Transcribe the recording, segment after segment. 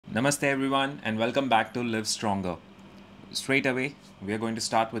Namaste everyone and welcome back to LiveStronger. Straight away, we are going to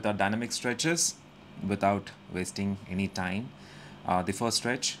start with our dynamic stretches without wasting any time. The first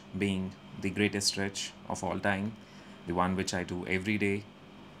stretch being the greatest stretch of all time, the one which I do every day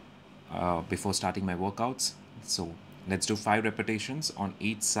before starting my workouts. So let's do 5 repetitions on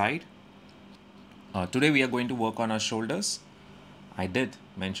each side. Today we are going to work on our shoulders. I did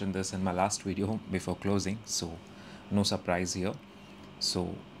mention this in my last video before closing, so no surprise here.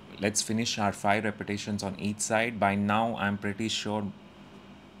 So let's finish our 5 repetitions on each side. By now, I'm pretty sure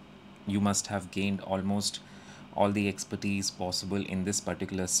you must have gained almost all the expertise possible in this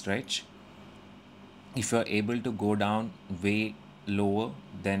particular stretch. If you're able to go down way lower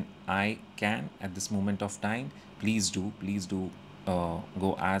than I can at this moment of time, please do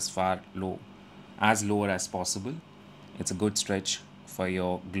go as lower as possible. It's a good stretch for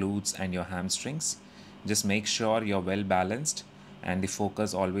your glutes and your hamstrings. Just make sure you're well balanced and the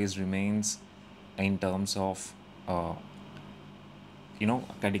focus always remains in terms of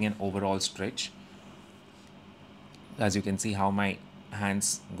getting an overall stretch. As you can see how my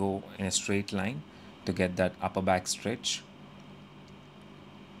hands go in a straight line to get that upper back stretch.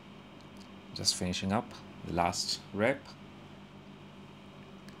 Just finishing up the last rep,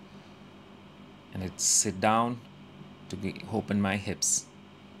 and it's sit down to open my hips.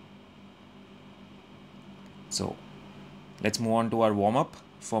 So let's move on to our warm-up.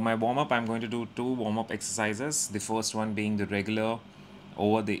 For my warm-up, I'm going to do 2 warm-up exercises. The first one being the regular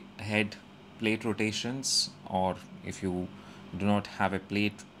over the head plate rotations, or if you do not have a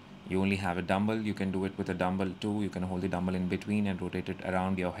plate, you only have a dumbbell, you can do it with a dumbbell too. You can hold the dumbbell in between and rotate it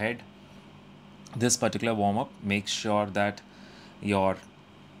around your head. This particular warm-up makes sure that your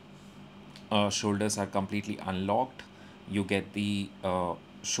shoulders are completely unlocked. You get the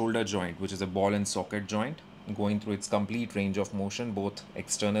shoulder joint, which is a ball and socket joint, going through its complete range of motion, both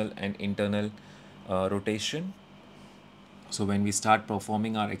external and internal rotation. So when we start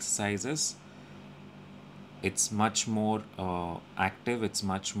performing our exercises, it's much more active, there's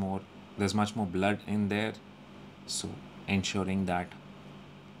much more blood in there, so ensuring that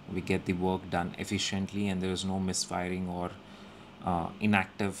we get the work done efficiently and there is no misfiring or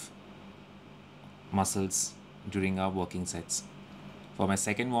inactive muscles during our working sets. For my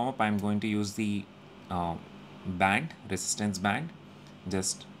second warm-up, I'm going to use the resistance band.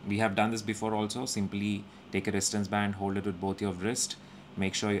 We have done this before also. Simply take a resistance band, hold it with both your wrists,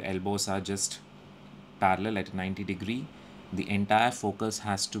 make sure your elbows are just parallel at 90 degree. The entire focus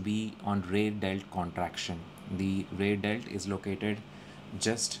has to be on rear delt contraction. The rear delt is located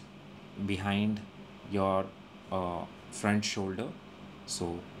just behind your front shoulder,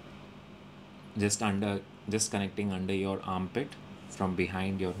 so just connecting under your armpit from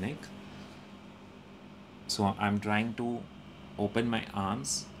behind your neck. So I'm trying to open my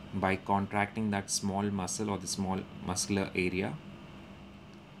arms by contracting that small muscle or the small muscular area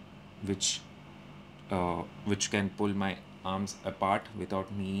which can pull my arms apart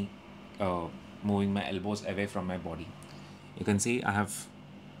without me moving my elbows away from my body. You can see I have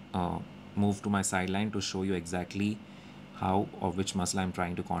moved to my sideline to show you exactly how or which muscle I'm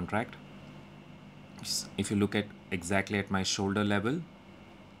trying to contract. If you look at exactly at my shoulder level,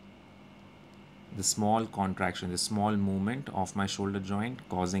 the small contraction, the small movement of my shoulder joint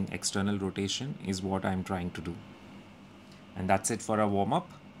causing external rotation is what I'm trying to do. And that's it for our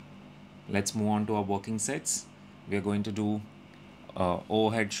warm-up. Let's move on to our working sets. We are going to do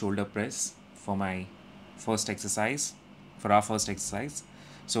overhead shoulder press for our first exercise.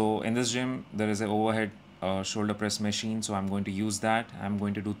 So in this gym there is an overhead shoulder press machine, so I'm going to use that. I'm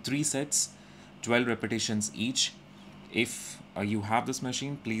going to do 3 sets, 12 repetitions each. If you have this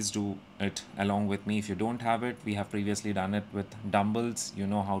machine, please do it along with me. If you don't have it, we have previously done it with dumbbells. You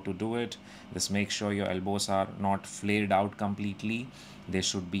know how to do it. Just make sure your elbows are not flared out completely. They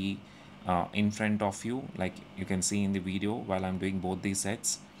should be in front of you, like you can see in the video while I'm doing both these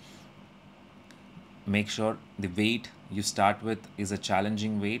sets. Make sure the weight you start with is a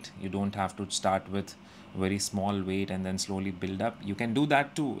challenging weight. You don't have to start with very small weight and then slowly build up. You can do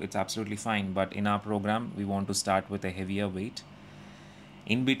that too, it's absolutely fine, but in our program we want to start with a heavier weight.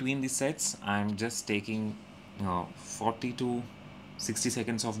 In between the sets, I'm just taking 40 to 60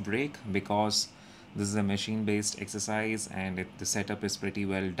 seconds of break because this is a machine based exercise and the setup is pretty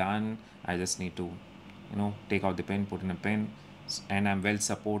well done. I just need to take out the pin, put in a pin, and I'm well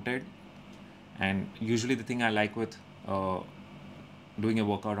supported. And usually the thing I like with doing a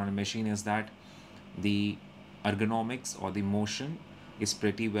workout on a machine is that the ergonomics or the motion is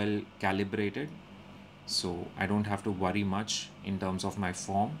pretty well calibrated, so I don't have to worry much in terms of my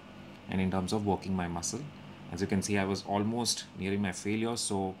form and in terms of working my muscle. As you can see, I was almost nearing my failure,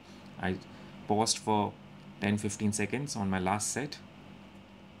 so I paused for 10-15 seconds on my last set,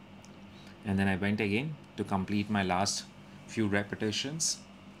 and then I went again to complete my last few repetitions.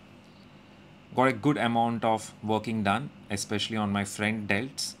 Got a good amount of working done, especially on my front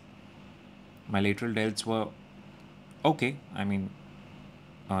delts. My lateral delts were okay. I mean,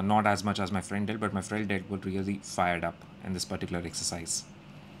 not as much as my front delt, but my front delt were really fired up in this particular exercise.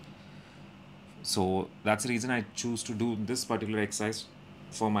 So that's the reason I choose to do this particular exercise.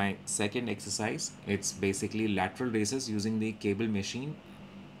 For my second exercise, it's basically lateral raises using the cable machine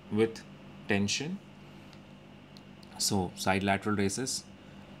with tension. So side lateral raises.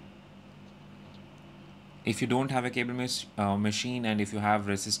 If you don't have a cable machine, and if you have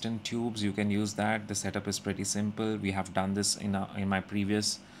resistant tubes, you can use that. The setup is pretty simple. We have done this in my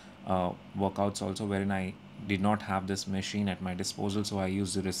previous workouts also, wherein I did not have this machine at my disposal, so I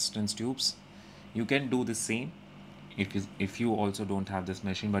used the resistance tubes. You can do the same if you also don't have this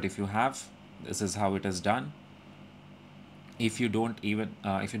machine, but if you have, this is how it is done. If you don't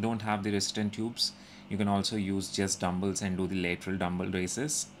have the resistant tubes, you can also use just dumbbells and do the lateral dumbbell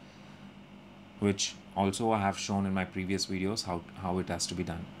raises, which also I have shown in my previous videos how it has to be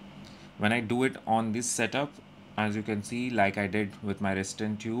done. When I do it on this setup, as you can see, like I did with my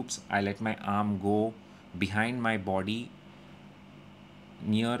resistant tubes, I let my arm go behind my body,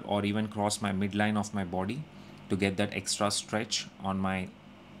 near or even cross my midline of my body, to get that extra stretch on my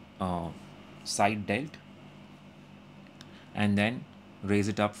side delt, and then raise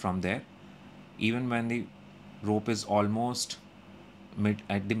it up from there. Even when the rope is almost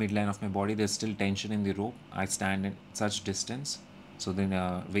at the midline of my body, there's still tension in the rope. I stand in such distance, so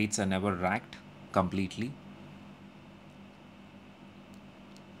the weights are never racked completely.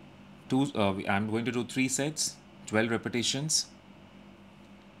 I'm going to do 3 sets, 12 repetitions.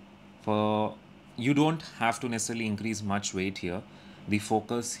 You don't have to necessarily increase much weight here. The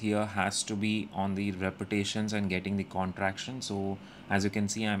focus here has to be on the repetitions and getting the contraction. So as you can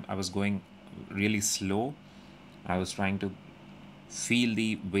see, I was going really slow. I was trying to feel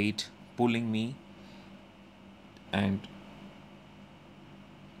the weight pulling me and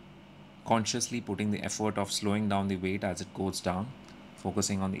consciously putting the effort of slowing down the weight as it goes down,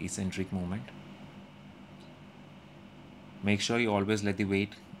 focusing on the eccentric movement. Make sure you always let the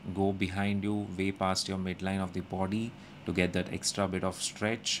weight go behind you, way past your midline of the body, to get that extra bit of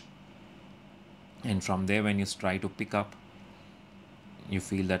stretch. And from there, when you try to pick up, you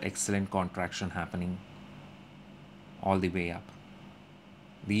feel that excellent contraction happening all the way up.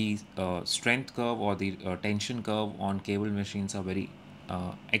 The strength curve or the tension curve on cable machines are very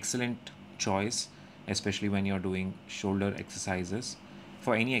excellent choice, especially when you're doing shoulder exercises,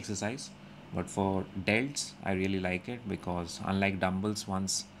 for any exercise. But for delts, I really like it, because unlike dumbbells,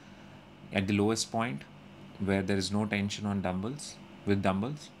 once at the lowest point where there is no tension on dumbbells,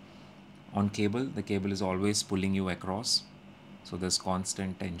 on cable, the cable is always pulling you across, so there's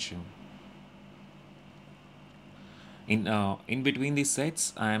constant tension. In between these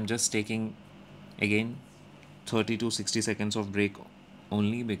sets, I am just taking again 30 to 60 seconds of break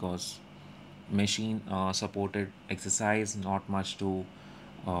only, because machine supported exercise, not much to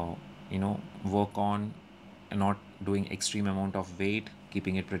work on, and not doing extreme amount of weight,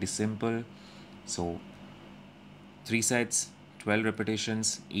 keeping it pretty simple. So 3 sets, 12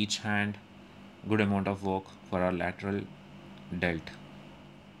 repetitions each hand, good amount of work for our lateral delt.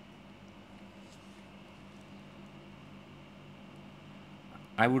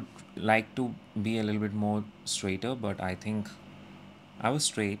 I would like to be a little bit more straighter, but I think I was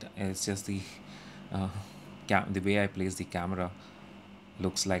straight. It's just the the way I place the camera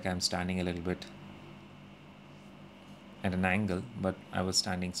looks like I'm standing a little bit at an angle, but I was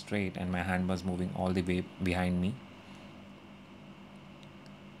standing straight and my hand was moving all the way behind me.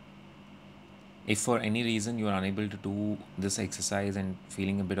 If for any reason you are unable to do this exercise and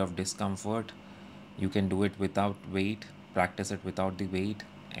feeling a bit of discomfort, you can do it without weight, practice it without the weight.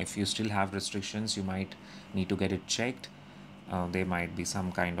 If you still have restrictions, you might need to get it checked. There might be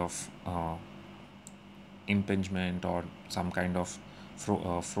some kind of impingement or some kind of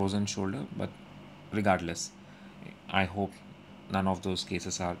frozen shoulder, but regardless, I hope none of those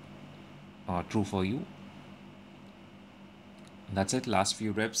cases are true for you. That's it. Last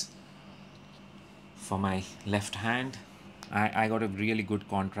few reps for my left hand. I got a really good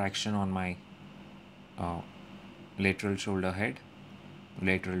contraction on my lateral shoulder head,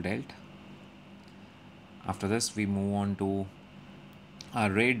 lateral delt. After this, we move on to our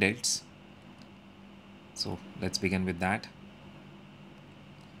rear delts. So let's begin with that.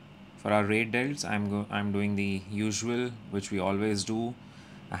 For our rear delts, I'm doing the usual, which we always do.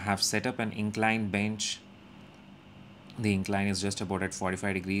 I have set up an inclined bench The incline is just about at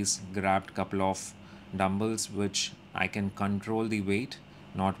 45 degrees. Grabbed couple of dumbbells which I can control the weight,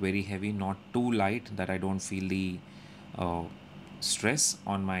 not very heavy, not too light that I don't feel the uh, stress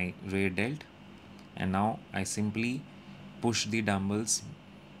on my rear delt. And now I simply push the dumbbells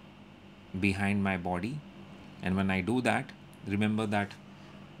behind my body. And when I do that, remember that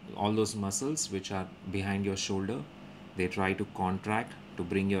all those muscles which are behind your shoulder, they try to contract to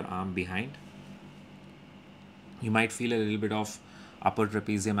bring your arm behind. You might feel a little bit of upper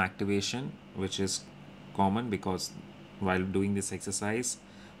trapezium activation, which is common because while doing this exercise,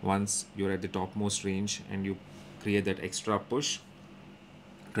 once you're at the topmost range and you create that extra push,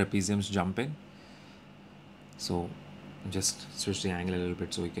 trapeziums jump in. So just switch the angle a little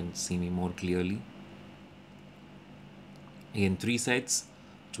bit so you can see me more clearly. Again, 3 sets,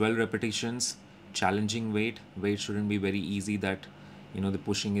 12 repetitions, challenging weight. Weight shouldn't be very easy that, the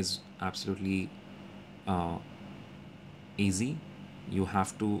pushing is absolutely easy. You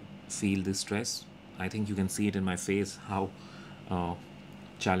have to feel the stress. I think you can see it in my face how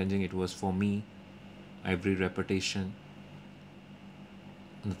challenging it was for me. Every repetition,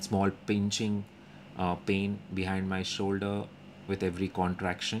 that small pinching pain behind my shoulder with every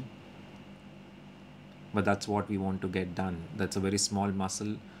contraction. But that's what we want to get done. That's a very small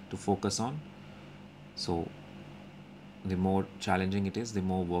muscle to focus on. So the more challenging it is, the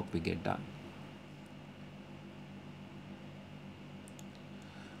more work we get done.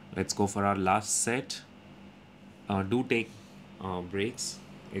 Let's go for our last set. Do take breaks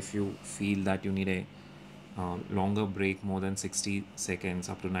if you feel that you need a longer break, more than 60 seconds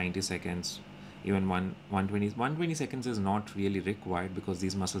up to 90 seconds. Even 120 seconds is not really required because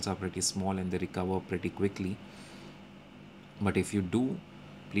these muscles are pretty small and they recover pretty quickly. But if you do,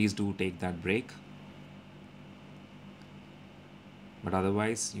 please do take that break. But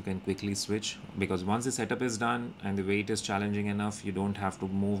otherwise, you can quickly switch, because once the setup is done and the weight is challenging enough, you don't have to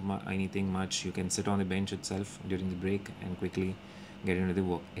move anything much. You can sit on the bench itself during the break and quickly get into the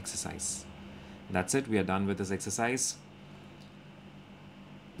work exercise. That's it. We are done with this exercise.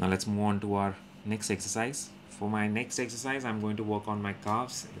 Now let's move on to our next exercise. For my next exercise, I'm going to work on my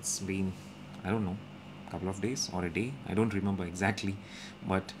calves. It's been, I don't know, a couple of days or a day. I don't remember exactly,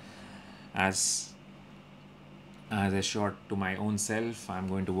 but as a short to my own self, I'm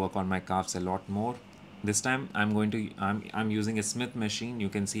going to work on my calves a lot more. This time I'm using a Smith machine. You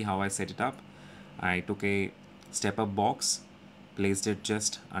can see how I set it up. I took a step-up box, placed it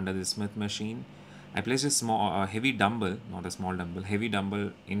just under the Smith machine. I placed a heavy dumbbell, not a small dumbbell, heavy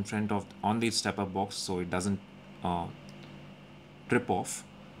dumbbell in front of on the step-up box so it doesn't trip off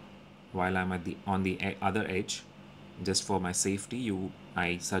while I'm on the other edge. Just for my safety,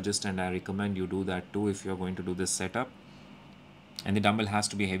 I suggest and I recommend you do that too if you're going to do this setup. And the dumbbell has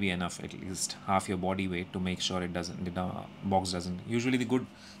to be heavy enough, at least half your body weight, to make sure the box doesn't. Usually the good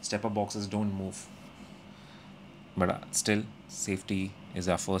step-up boxes don't move, but still safety is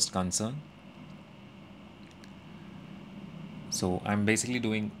our first concern. So I'm basically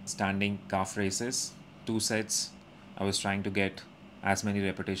doing standing calf raises, 2 sets. I was trying to get as many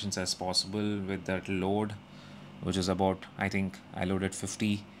repetitions as possible with that load, which is about, I think I loaded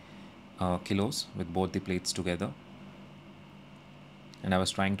 50 kilos with both the plates together. And I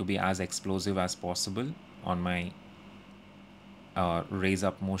was trying to be as explosive as possible on my raise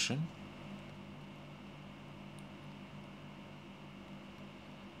up motion.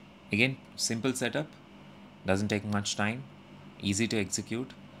 Again, simple setup, doesn't take much time, easy to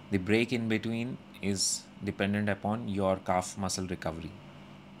execute. The break in between is dependent upon your calf muscle recovery.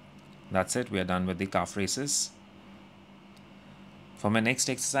 That's it. We are done with the calf raises. For my next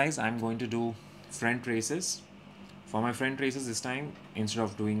exercise, I'm going to do front raises. For my front raises this time, instead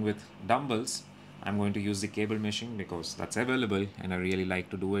of doing with dumbbells, I'm going to use the cable machine because that's available and I really like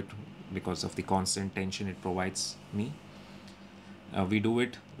to do it because of the constant tension it provides me. We do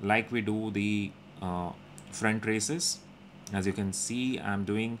it like we do the front raises. As you can see, I'm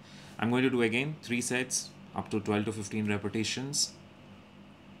going to do again 3 sets up to 12 to 15 repetitions.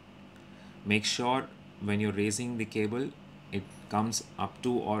 Make sure when you're raising the cable, it comes up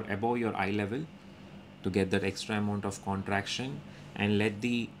to or above your eye level to get that extra amount of contraction, and let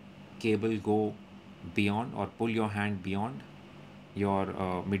the cable go beyond or pull your hand beyond your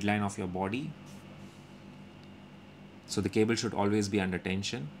midline of your body. So the cable should always be under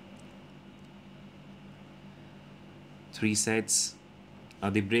tension. 3 sets.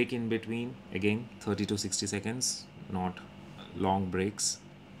 The break in between, again 30 to 60 seconds, not long breaks.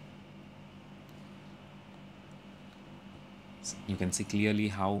 You can see clearly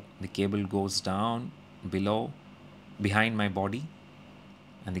how the cable goes down behind my body.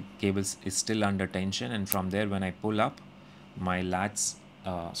 and the cable is still under tension, and from there when I pull up, my lats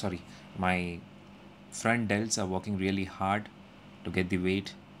my front delts are working really hard to get the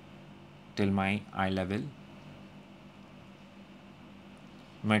weight till my eye level.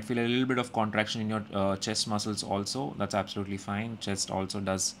 You might feel a little bit of contraction in your chest muscles also. That's absolutely fine. Chest also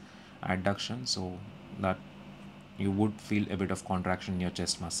does adduction, so that you would feel a bit of contraction in your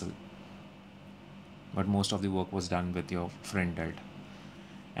chest muscle, but most of the work was done with your front delt.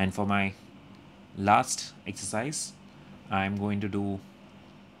 And for my last exercise, I'm going to do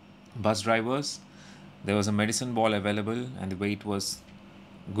bus drivers. There was a medicine ball available and the weight was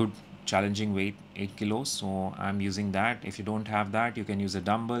good, challenging weight, 8 kilos, so I'm using that. If you don't have that, you can use a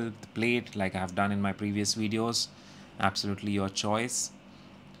dumbbell, the plate, like I have done in my previous videos. Absolutely your choice.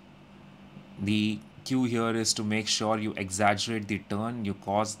 The cue here is to make sure you exaggerate the turn, you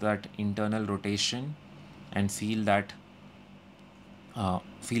cause that internal rotation and feel that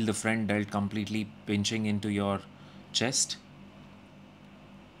feel the front delt completely pinching into your chest.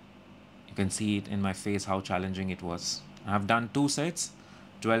 You can see it in my face how challenging it was. I have done 2 sets,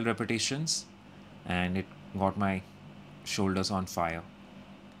 12 repetitions, and it got my shoulders on fire.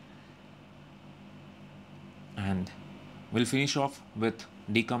 And we'll finish off with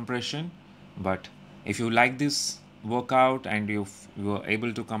decompression. But if you like this workout and you were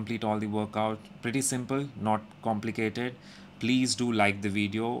able to complete all the workout, pretty simple, not complicated, please do like the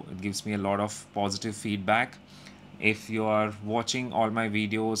video. It gives me a lot of positive feedback. If you are watching all my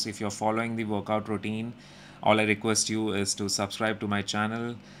videos, if you're following the workout routine, all I request you is to subscribe to my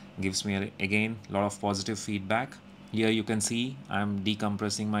channel. Gives me again a lot of positive feedback. Here you can see I'm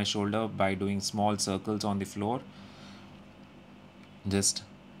decompressing my shoulder by doing small circles on the floor, just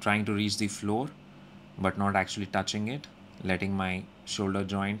trying to reach the floor but not actually touching it, letting my shoulder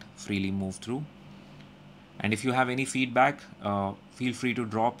joint freely move through. And if you have any feedback, feel free to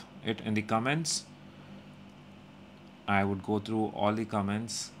drop it in the comments. I would go through all the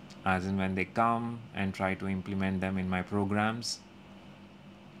comments as and when they come and try to implement them in my programs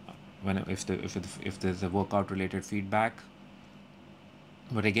if there's a workout related feedback.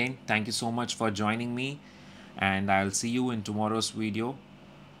 But again, thank you so much for joining me, and I'll see you in tomorrow's video.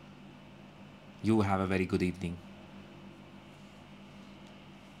 You have a very good evening.